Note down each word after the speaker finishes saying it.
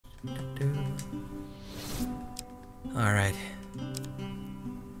Alright.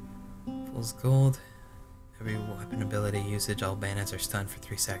 Fool's gold. Every weapon ability usage, all bandits are stunned for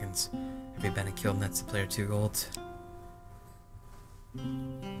 3 seconds. Every bandit killed nets the player 2 gold.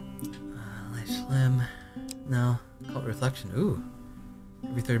 Life Slim. No. Cult Reflection. Ooh.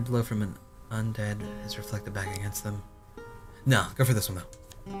 Every third blow from an undead is reflected back against them. No, go for this one though.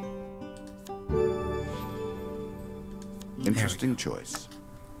 Interesting choice.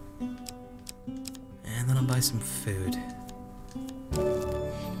 And then I'll buy some food.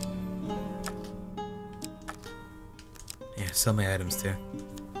 Yeah, sell my items too.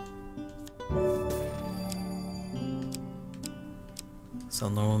 Sell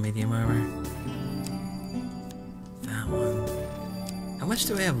normal, medium armor. That one. How much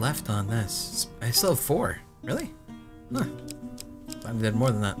do I have left on this? I still have 4. Really? Huh. I did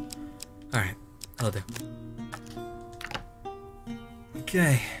more than that. Alright, that'll do.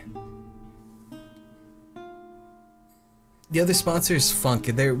 Okay. The other sponsor is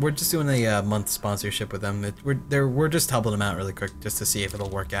Funk. We're just doing a month sponsorship with them. We're just helping them out really quick just to see if it'll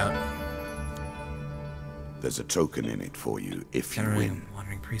work out. There's a token in it for you if you win.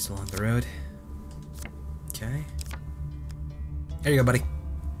 Wandering priest along the road. Okay. There you go, buddy.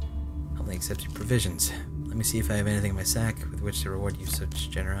 I'll only accept your provisions. Let me see if I have anything in my sack with which to reward you such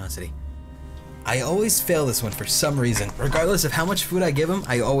generosity. I always fail this one for some reason. Regardless of how much food I give him,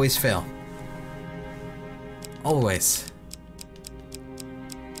 I always fail. Always.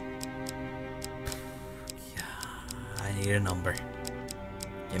 I need a number.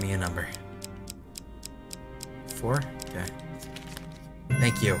 Give me a number. 4? Okay.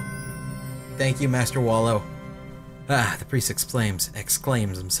 Thank you. Thank you, Master Wallow. Ah, the priest exclaims,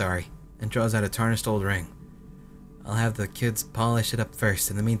 I'm sorry, and draws out a tarnished old ring. I'll have the kids polish it up first.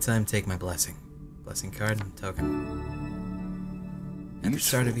 In the meantime, take my blessing. Blessing card and token. At the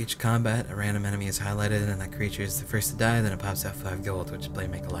start of each combat, a random enemy is highlighted and that creature is the first to die, then it pops out 5 gold, which the player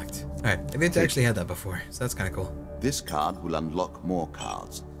may collect. Alright, I've actually had that before, so that's kinda cool. This card will unlock more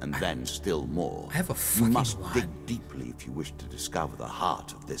cards, and then still more. I have a fucking You must lot. dig deeply if you wish to discover the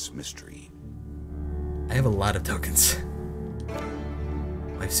heart of this mystery. I have a lot of tokens.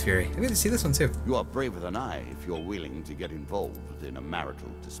 Life's Fury. I'm gonna see this one too. You are braver than I if you're willing to get involved in a marital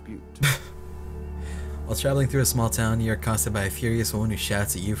dispute. While traveling through a small town, you are accosted by a furious woman who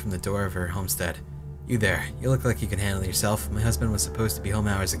shouts at you from the door of her homestead. You there. You look like you can handle yourself. My husband was supposed to be home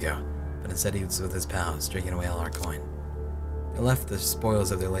hours ago, but instead he was with his pals, drinking away all our coin. They left the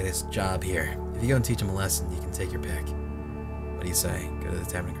spoils of their latest job here. If you go and teach them a lesson, you can take your pick. What do you say? Go to the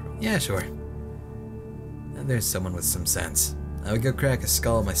tavern? Yeah, sure. And there's someone with some sense. I would go crack a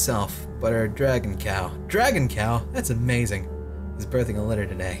skull myself, but our dragon cow. Dragon cow? That's amazing. Is birthing a litter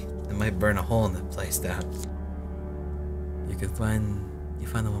today. It might burn a hole in the place down. You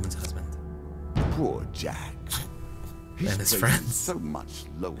find the woman's husband. Poor Jack. He's And his friends. So much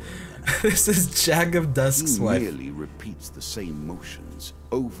lower than This is Jack of Dusk's he wife. merely repeats the same motions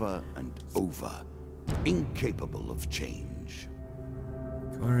over and over, incapable of change.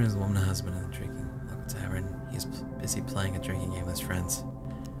 Corner is the woman and husband in the drinking local tavern. He's busy playing a drinking game with his friends.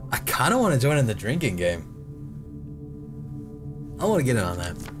 I kind of want to join in the drinking game. I want to get in on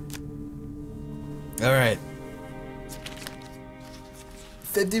that. Alright.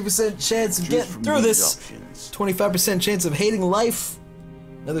 50% chance of getting through this. 25% chance of hating life.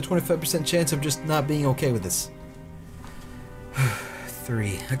 Another 25% chance of just not being okay with this.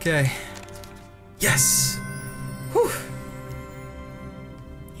 3. Okay. Yes! Whew.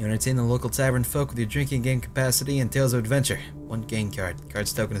 You entertain the local tavern folk with your drinking game capacity and Tales of Adventure. 1 game card.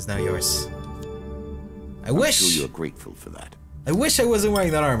 Card's token is now yours. I'm sure you're grateful for that. I wish I wasn't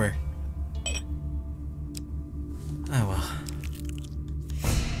wearing that armor. Oh well.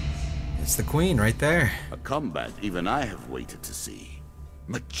 It's the queen right there. A combat even I have waited to see.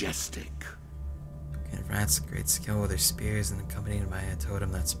 Majestic. And rats, great skill with their spears and accompanied by a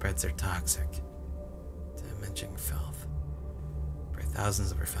totem that spreads their toxic, damaging filth. For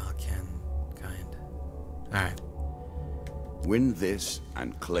thousands of her foul kind. Alright. Win this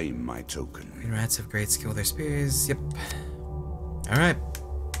and claim my token. Green rats have great skill with their spears. Yep. Alright.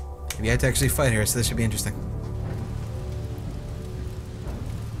 Maybe I have to actually fight her, so this should be interesting.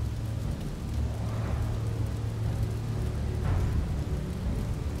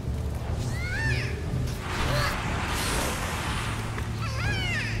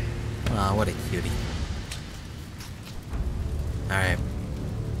 Aw, what a cutie. Alright.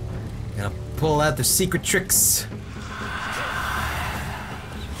 Gonna pull out the secret tricks.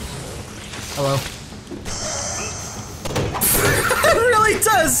 Hello. It really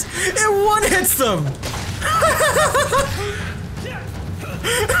does! It one-hits them!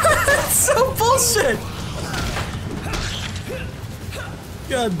 That's so bullshit!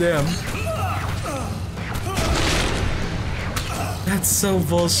 God damn. That's so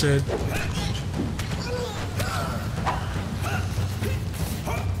bullshit.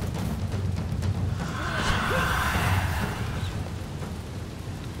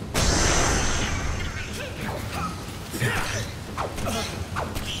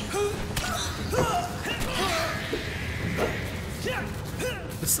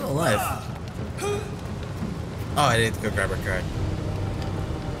 We're still alive. Oh, I need to go grab our card.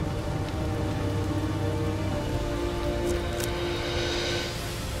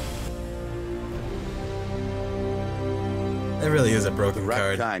 That really is a broken The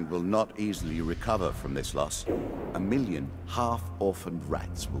card. rat kind will not easily recover from this loss. 1,000,000 half-orphaned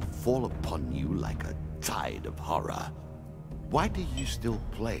rats will fall upon you like a tide of horror. Why do you still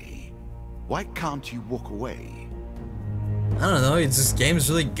play? Why can't you walk away? I don't know, it's this game's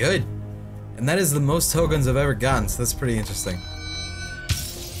really good. And that is the most tokens I've ever gotten, so that's pretty interesting.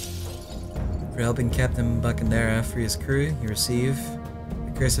 For helping Captain Bucandera free his crew, you receive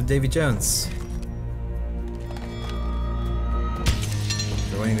the Curse of Davy Jones.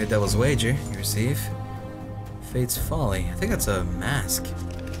 For winning the Devil's Wager, you receive Fate's Folly. I think that's a mask.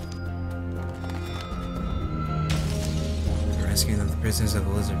 For rescuing the prisoners of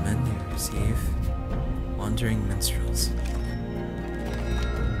the Lizard Men, you receive Wandering Minstrels.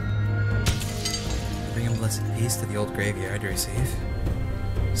 Bringing blessed peace to the old graveyard, you receive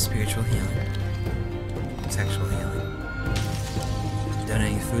spiritual healing, sexual healing.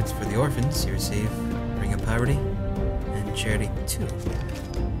 Donating foods for the orphans, you receive Ring of Poverty and Charity 2.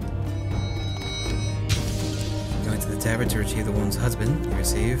 Going to the tavern to retrieve the woman's husband, you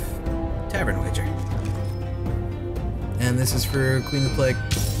receive Tavern Wager. And this is for Queen of the Plague.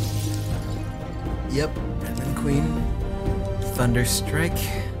 Yep, and then Queen. Thunder Strike,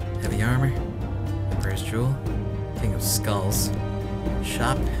 Heavy Armor, Emperor's Jewel, King of Skulls,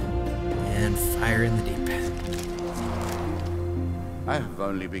 Shop, and Fire in the Deep. I have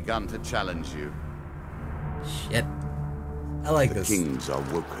only begun to challenge you. Shit. I like The this. kings are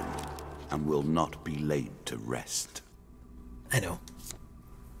woken and will not be laid to rest. I know.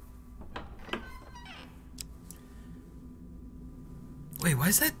 Wait, why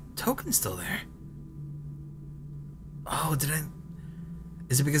is that token still there? Oh, did I...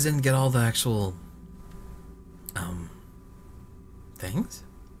 Is it because I didn't get all the actual... things?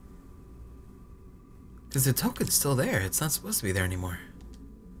 Because the token's still there. It's not supposed to be there anymore.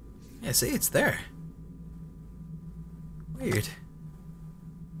 Yeah, see, it's there. Weird.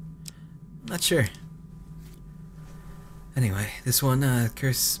 Not sure. Anyway, this one,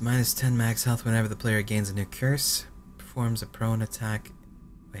 curse minus 10 max health whenever the player gains a new curse. Performs a prone attack.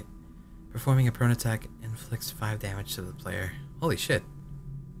 Wait. Performing a prone attack inflicts 5 damage to the player. Holy shit.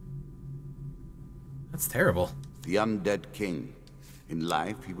 That's terrible. The undead king. In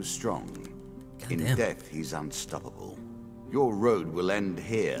life, he was strong. In Goddamn. death, he's unstoppable. Your road will end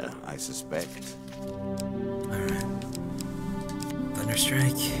here, I suspect. Alright.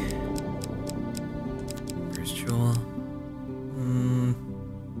 Thunderstrike. Emperor's Jewel.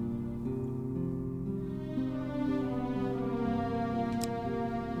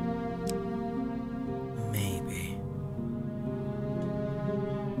 Maybe.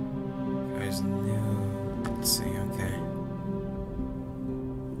 There's new. Let's see, okay.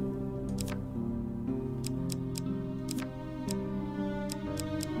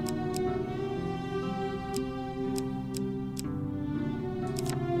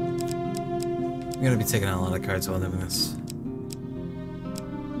 I'm gonna be taking out a lot of cards while I'm doing this.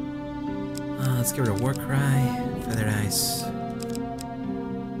 Let's get rid of War Cry, Feathered Ice.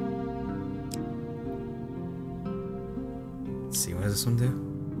 Let's see, what does this one do?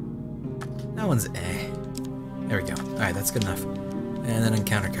 That one's A. There we go. Alright, that's good enough. And then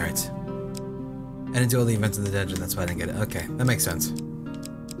encounter cards. I didn't do all the events in the dungeon, that's why I didn't get it. Okay, that makes sense.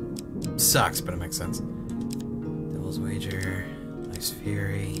 Sucks, but it makes sense. Devil's Wager, Ice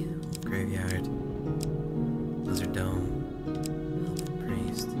Fury, Graveyard, Lizard Dome, Health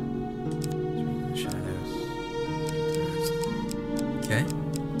Priest, Dream of the Shadows, Rest. Okay.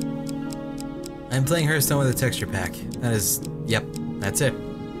 I'm playing Hearthstone with a texture pack. That is, yep, that's it.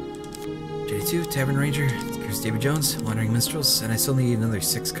 JD2, Tavern Ranger, Curse David Jones, Wandering Minstrels, and I still need another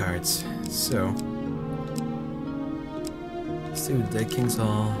 6 cards. So, let's do Dead King's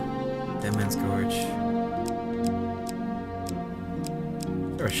Hall, Dead Man's Gorge.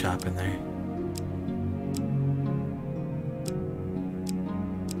 Throw a shop in there.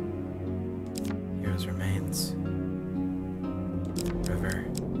 Heroes Remains. River.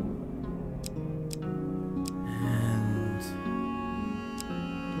 And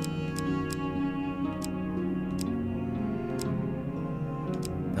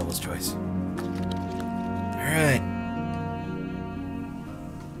choice. Alright.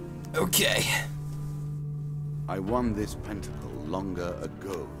 Okay. I won this pentacle longer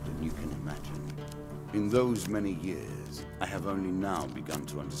ago than you can imagine. In those many years, I have only now begun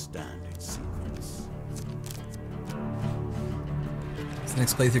to understand its secrets. Is the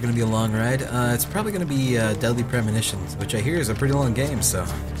next playthrough going to be a long ride? It's probably going to be Deadly Premonitions, which I hear is a pretty long game, so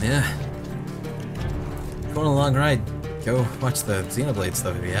yeah. Going on a long ride. Go watch the Xenoblade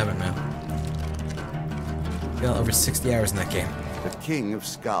stuff if you haven't, man. Got over 60 hours in that game. The King of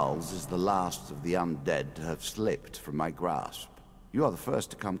Skulls is the last of the undead to have slipped from my grasp. You are the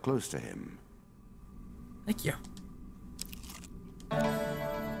first to come close to him. Thank you.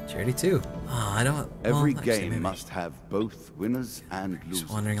 Charity too. Oh, I don't. Every well, game maybe. must have both winners and losers.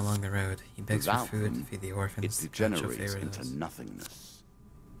 Just wandering along the road. He begs Without for food, them, feed the orphans. It degenerates into nothingness.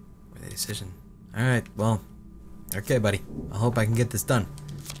 With a decision. Alright, well. Okay, buddy. I hope I can get this done.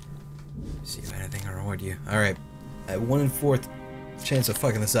 See if anything will reward you. Alright. At 1 in 4th chance of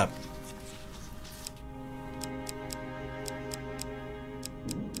fucking this up.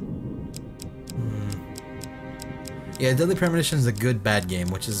 Yeah, Deadly Premonition is a good bad game,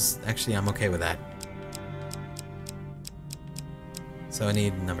 which is actually I'm okay with that. So I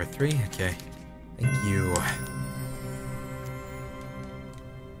need number 3. Okay. Thank you.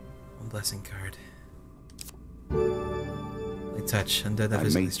 One blessing card. Light touch. Undead that I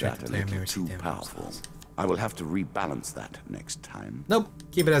visibly made strike that the a player may little receive too damage. powerful. I will have to rebalance that next time. Nope.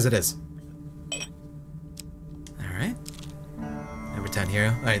 Keep it as it is. Alright. Number 10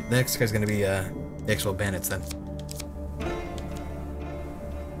 hero. Alright, the next card's gonna be the actual bandits then.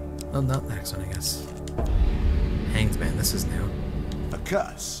 Oh, not the next one, I guess. Hanged Man, this is new. A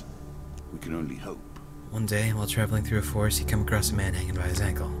curse? We can only hope. One day, while traveling through a forest, you come across a man hanging by his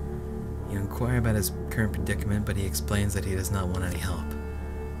ankle. You inquire about his current predicament, but he explains that he does not want any help.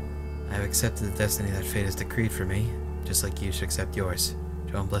 I have accepted the destiny that fate has decreed for me, just like you should accept yours.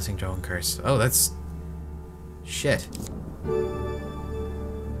 Draw one blessing, draw one curse. Oh, that's... shit.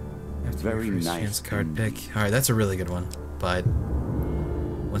 Very nice card pick. Alright, that's a really good one, but...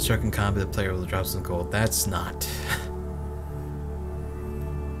 when struck in combat, the player will drop some gold. That's not...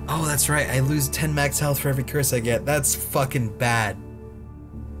 oh, that's right. I lose 10 max health for every curse I get. That's fucking bad.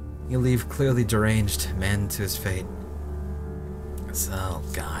 You leave clearly deranged man to his fate. Oh,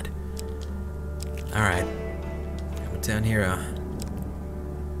 God. Alright. I'm a town hero.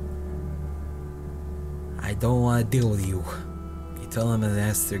 I don't want to deal with you. You tell them and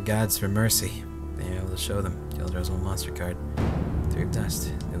ask their gods for mercy. They're able to show them. Kill draws one monster card. 3 of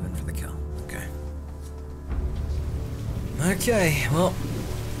dust. Moving for the kill. Okay. Okay, well.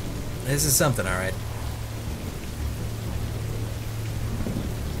 This is something, alright.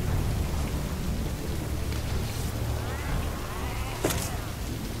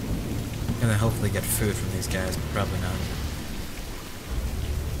 Gonna hopefully get food from these guys, but probably not.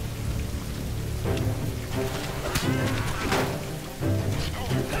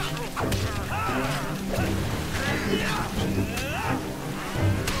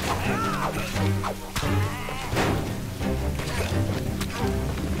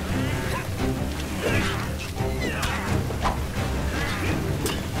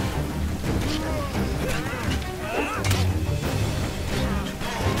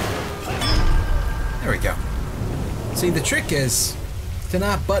 There we go. See, the trick is to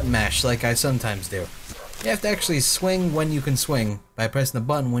not button mash like I sometimes do. You have to actually swing when you can swing by pressing the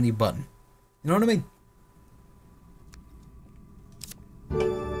button when you button. You know what I mean?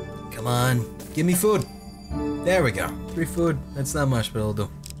 Come on, give me food. There we go. 3 food. That's not much, but it'll do.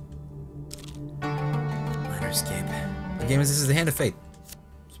 Minor escape. The game is this is the Hand of Fate.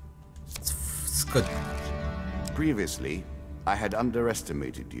 It's good. Previously, I had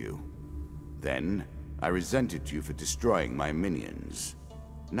underestimated you. Then, I resented you for destroying my minions.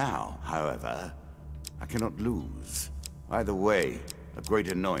 Now, however, I cannot lose. Either way, a great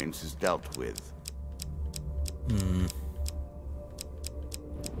annoyance is dealt with.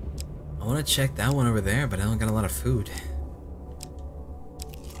 I want to check that one over there, but I don't got a lot of food.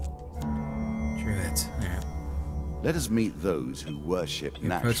 Druids. Alright. Let us meet those who worship You're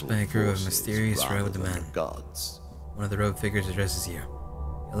natural approached by a group of forces mysterious rather robed than men. gods. One of the robed figures addresses you.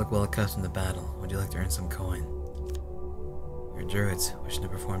 You look well accustomed to battle. Would you like to earn some coin? You're druids, wishing to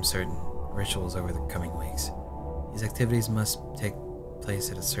perform certain rituals over the coming weeks. These activities must take place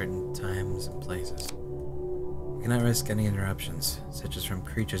at a certain times and places. We cannot risk any interruptions, such as from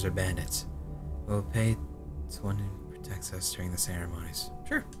creatures or bandits. We will pay to one who protects us during the ceremonies.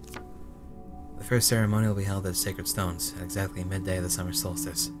 Sure. The first ceremony will be held at Sacred Stones, at exactly midday of the summer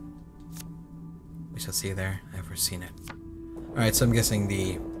solstice. We shall see you there. I have foreseen it. Alright, so I'm guessing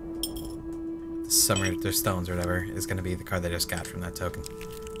the Summoned their stones or whatever is going to be the card they just got from that token.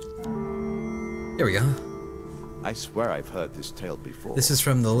 Here we go. I swear I've heard this tale before. This is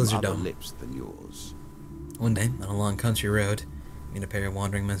from the Lizard other Dome. lips than yours. One day, on a long country road, you meet a pair of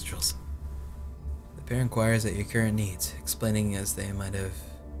wandering minstrels. The pair inquires at your current needs, explaining as they might have...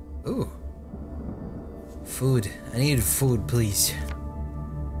 Ooh. Food. I need food, please.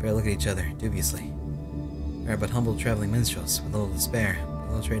 The pair look at each other, dubiously. We are but humble traveling minstrels, with little to spare, but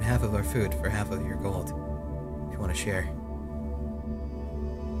we'll trade half of our food for half of your gold, if you want to share.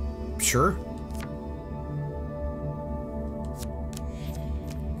 Sure.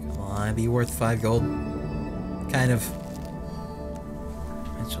 Come on, be worth 5 gold. Kind of.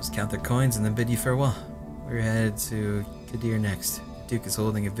 Minstrels count their coins and then bid you farewell. We're headed to Kadir next. The Duke is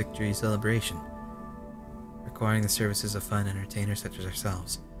holding a victory celebration, requiring the services of fine entertainers such as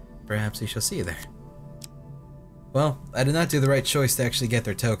ourselves. Perhaps we shall see you there. Well, I did not do the right choice to actually get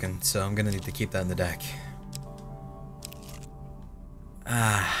their token, so I'm gonna need to keep that in the deck.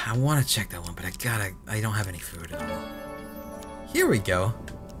 I want to check that one, but I don't have any food at all. Here we go.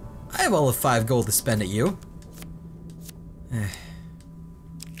 I have all of 5 gold to spend at you. Here's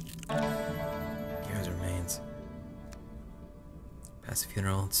remains. Past the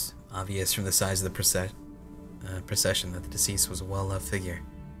funeral, it's obvious from the size of the procession that the deceased was a well-loved figure.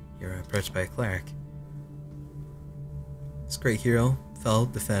 You're approached by a cleric. This great hero fell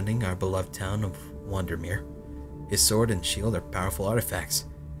defending our beloved town of Wandermere. His sword and shield are powerful artifacts,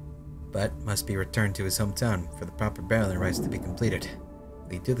 but must be returned to his hometown for the proper burial rites to be completed.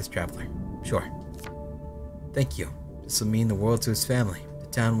 Will you do this, traveler? Sure. Thank you. This will mean the world to his family. The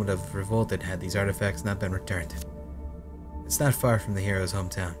town would have revolted had these artifacts not been returned. It's not far from the hero's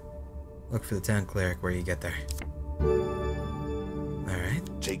hometown. Look for the town cleric where you get there. Alright.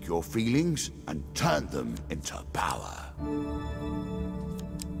 Take your feelings and turn them into power.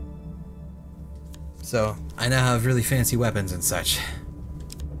 So, I now have really fancy weapons and such.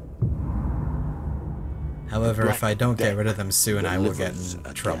 However, if I don't get rid of them soon, I will get in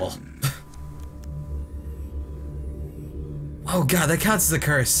trouble. Oh god, that counts as a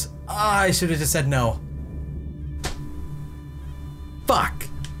curse. Ah, I should have just said no. Fuck.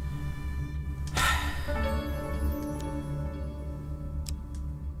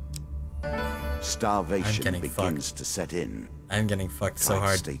 Starvation begins to set in. I'm getting fucked so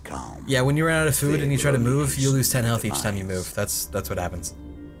hard. Stay calm. Yeah, when you run out of food and you try to move, you lose 10 health each time you move. That's what happens.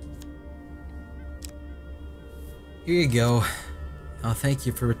 Here you go. Oh, thank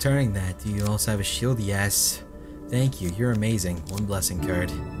you for returning that. Do you also have a shield? Yes. Thank you. You're amazing. 1 blessing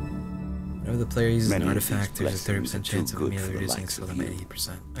card. Whenever the player uses an artifact, there's a 30% chance of immediately reducing skill by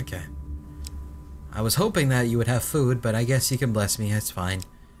 80%. Okay. I was hoping that you would have food, but I guess you can bless me. That's fine.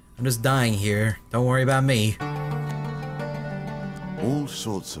 I'm just dying here. Don't worry about me. All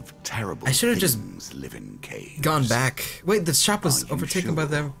sorts of terrible I should have just live in caves. gone back. Wait, the shop was overtaken by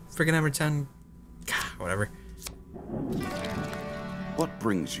the friggin' Hammertown. Whatever. What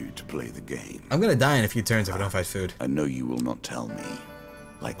brings you to play the game? I'm gonna die in a few turns if I don't find food. I know you will not tell me.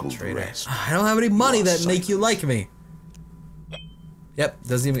 Like all the rest. I don't have any money that make you like me. Yep,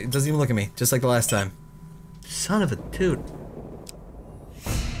 doesn't even look at me, just like the last time. Son of a toot.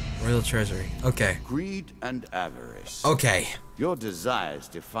 Royal treasury. Okay. Greed and avarice. Okay. Your desires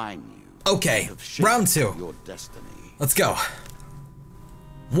define you. Okay. Round 2. Your destiny. Let's go.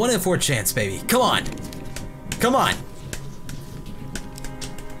 1 in 4 chance, baby. Come on. Come on.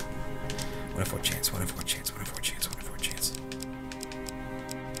 1 in 4 chance. 1 in 4 chance. 1 in 4 chance. 1 in 4 chance.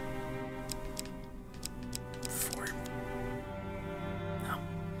 4. No.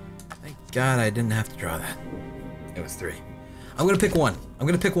 Thank God I didn't have to draw that. It was 3. I'm gonna pick 1. I'm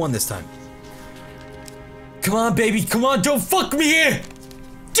gonna pick 1 this time. Come on, baby. Come on. Don't fuck me here.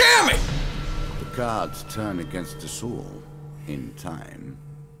 Damn it. The cards turn against us all in time.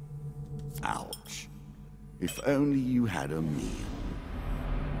 Ouch. If only you had a meal.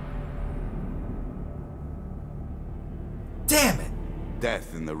 Damn it.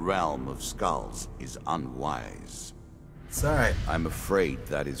 Death in the realm of skulls is unwise. It's alright. I'm afraid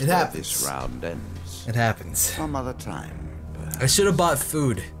that is where this round ends. It happens. Some other time, perhaps. I should have bought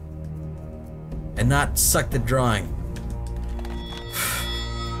food. And not sucked at drawing.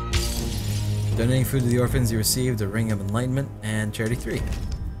 Donating food to the orphans, you received a Ring of Enlightenment and Charity 3.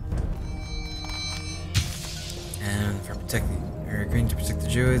 And for agreeing to protect the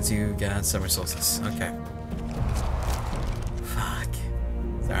Druids, you got Summer Solstice. Okay. Fuck.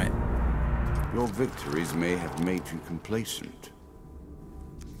 It's alright. Your victories may have made you complacent.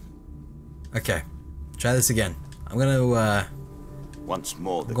 Okay. Try this again. I'm gonna, Once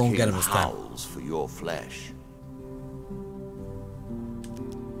more, the go and king get him this time. howls for your flesh.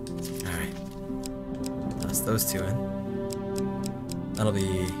 Alright. Toss those two in. That'll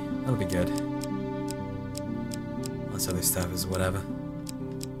be good. This other stuff is whatever.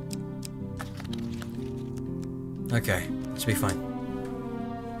 Okay, should be fine.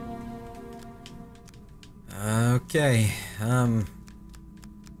 Okay,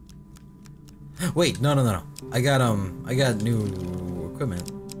 wait, no. I got new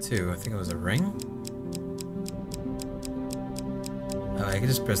equipment too. I think it was a ring. Oh, I can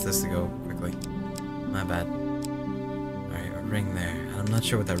just press this to go quickly. My bad. Alright, a ring there. I'm not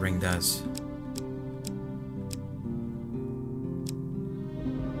sure what that ring does.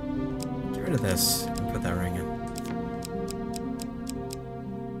 Get rid of this and put that ring in.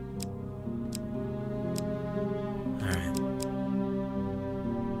 Alright.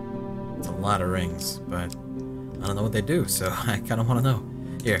 It's a lot of rings, but I don't know what they do, so I kinda wanna know.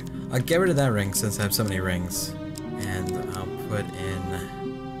 Here, I'll get rid of that ring since I have so many rings. And I'll put in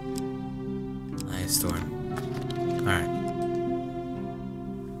Ice Storm. Alright.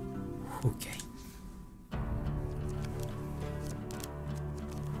 Okay.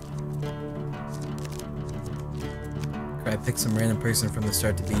 Cry, pick some random person from the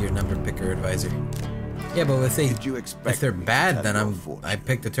start to be your number picker advisor. Yeah, but if they're bad, then I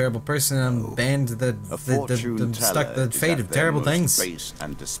picked a terrible person and I'm banned stuck the fate of terrible things.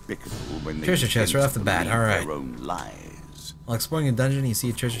 Treasure chest right off the bat, alright. While exploring a dungeon, you see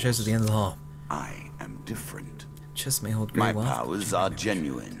a treasure chest at the end of the hall. I am different. Chest may hold great wealth. My powers are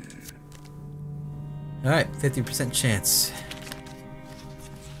genuine. Alright, 50% chance.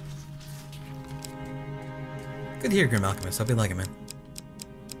 Good to hear, Grim Alchemist. Hope you like it, man.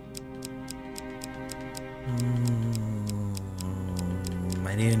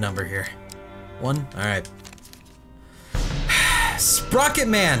 I need a number here. 1? Alright. Sprocket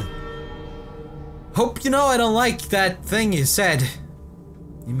Man! Hope you know I don't like that thing you said.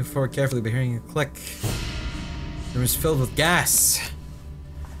 You move forward carefully by hearing a click. The room is filled with gas.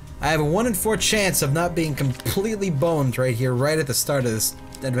 I have a 1 in 4 chance of not being completely boned right here, right at the start of this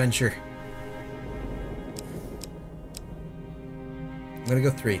adventure. I'm gonna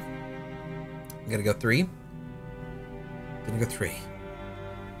go 3. I'm gonna go 3. I'm gonna go 3.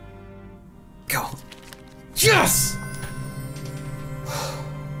 Go. Yes!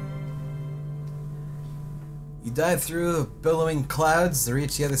 You dive through the billowing clouds to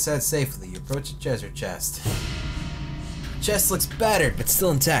reach the other side safely. You approach a treasure chest. The chest looks battered, but still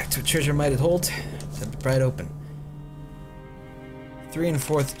intact. What treasure might it hold? Time to pry it open. 3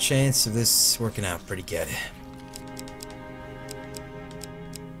 1/4 chance of this working out pretty good.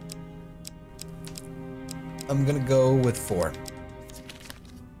 I'm gonna go with 4.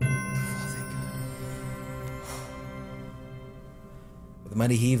 With a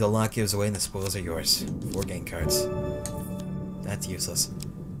mighty heave, the lock gives away and the spoils are yours. 4 game cards. That's useless.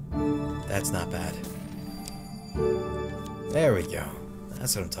 That's not bad. There we go.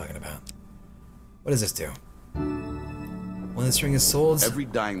 That's what I'm talking about. What does this do? When this ring is sold, all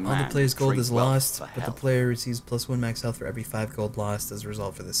the player's gold is lost, but the player receives +1 max health for every 5 gold lost as a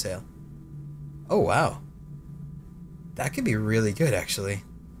result for the sale. Oh, wow. That could be really good, actually.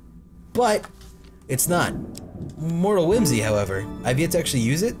 But it's not. Mortal Whimsy, however. I've yet to actually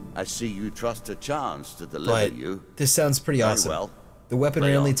use it. I see you trust a chance to deliver you. This sounds pretty awesome. Well. The weapon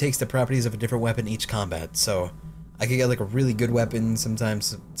randomly takes the properties of a different weapon each combat, so I could get like a really good weapon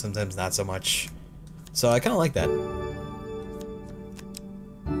sometimes not so much. So I kind of like that.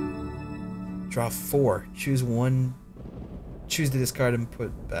 Draw 4. Choose 1. Choose to discard and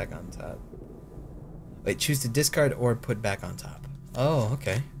put back on top. Wait, choose to discard or put back on top. Oh,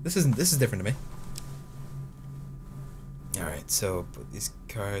 okay. This is different to me. Alright, so put these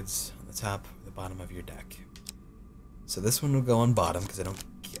cards on the top or the bottom of your deck. So this one will go on bottom because I don't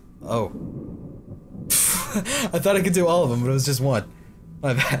get... Oh. I thought I could do all of them, but it was just 1.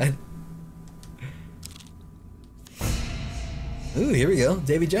 My bad. Ooh, here we go.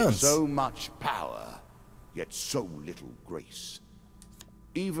 Davy Jones. So much power, yet so little grace.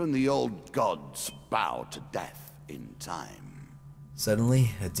 Even the old gods bow to death in time.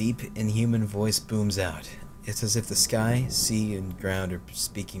 Suddenly, a deep, inhuman voice booms out. It's as if the sky, sea, and ground are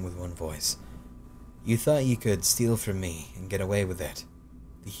speaking with one voice. You thought you could steal from me and get away with it.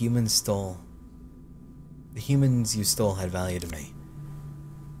 The humans you stole had value to me.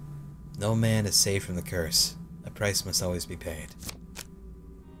 No man is safe from the curse. A price must always be paid.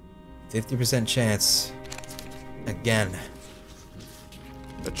 50% chance. Again.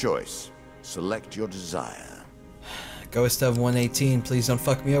 A choice. Select your desire. Ghost of 118, please don't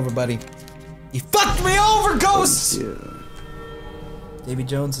fuck me over, buddy. You fucked me over, Ghost! Oh, Davy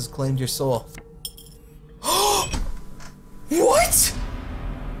Jones has claimed your soul. What?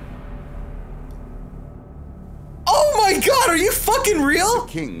 fucking real?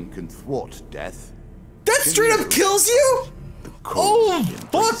 The king can thwart death. That straight up kills you? Oh,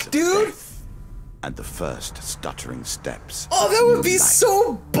 fuck, dude. Death, and the first stuttering steps. Oh, that would be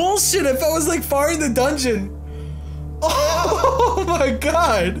so bullshit if I was like far in the dungeon. Oh my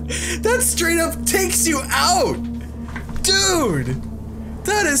god. That straight up takes you out. Dude.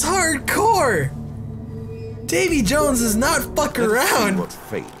 That is hardcore. Davy Jones does not fuck around. What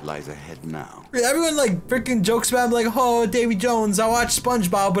fate lies ahead now? Everyone like freaking jokes about him like, oh, Davy Jones, I watched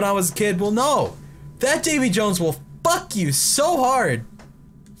SpongeBob when I was a kid. Well, no. That Davy Jones will fuck you so hard.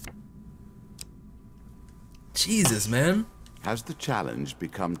 Jesus, man. Has the challenge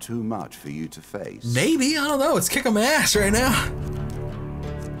become too much for you to face? Maybe, I don't know. It's kicking my ass right now.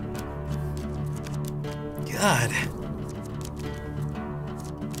 God.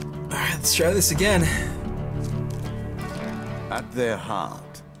 Alright, let's try this again. At their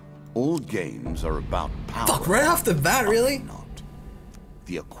heart, all games are about power. Fuck, right off the bat, really? Not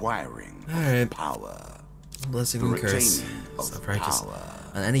the acquiring Alright. of power. Blessing The and curse. retaining of Self-righteous.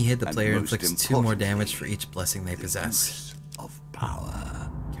 power. On any hit, the And player most inflicts 2 more damage for importantly, each blessing they the possess. use of power.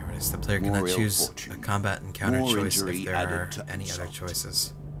 Cowardice. The player More cannot ill choose fortune, a combat encounter more choice injury if there added are to any other insult.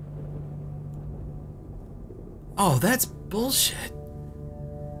 choices. Oh, that's bullshit.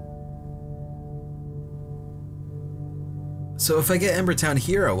 So if I get Embertown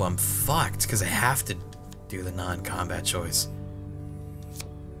Hero, I'm fucked, because I have to do the non-combat choice.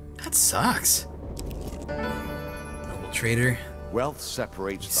 That sucks. Noble Trader. Wealth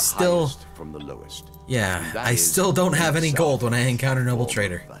separates the Still- highest from the lowest. Yeah, And that I is still don't have any itself gold when I encounter Noble form of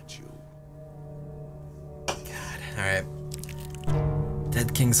Trader. virtue. God, alright.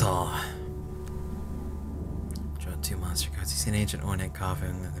 Dead King's Hall. Draw 2 monster cards. You see an ancient ornate coffin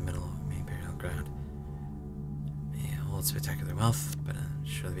in the middle of a main burial ground. May hold spectacular wealth, but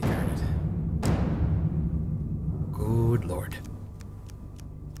surely be guarded. Good lord.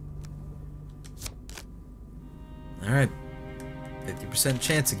 Alright. 50%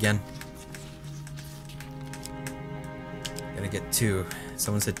 chance again. Gonna get 2.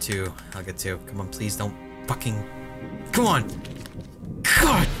 Someone said 2. I'll get 2. Come on, please don't fucking... Come on!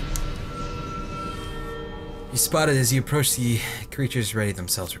 God! You spot it as you approach the creatures ready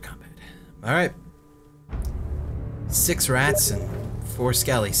themselves for combat. Alright. 6 rats and 4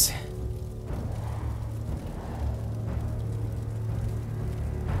 skellies.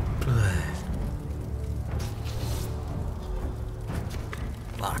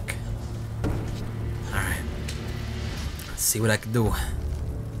 Lock. Alright. Let's see what I can do.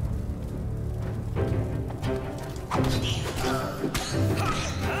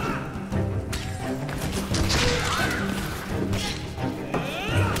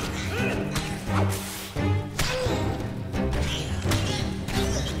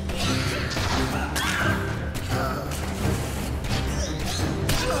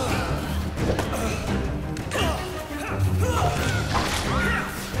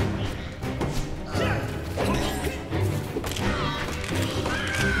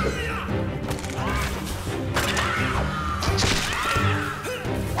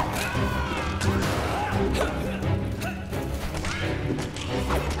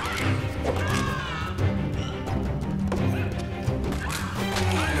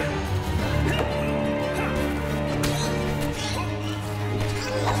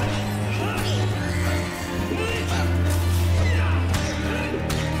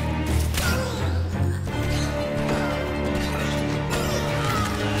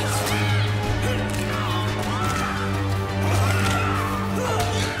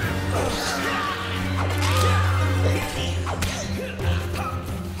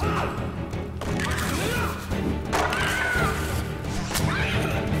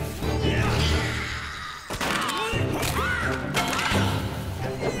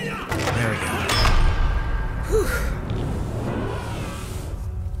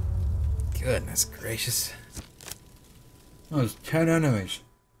 Goodness gracious. Those 10 enemies.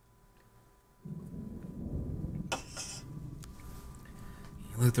 You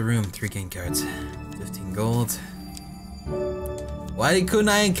loot the room, 3 game cards. 15 gold. Why couldn't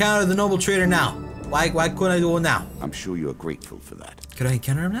I encounter the Noble Trader now? Why couldn't I do it now? I'm sure you are grateful for that. Could I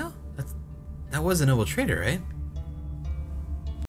encounter him now? That was a Noble Trader, right?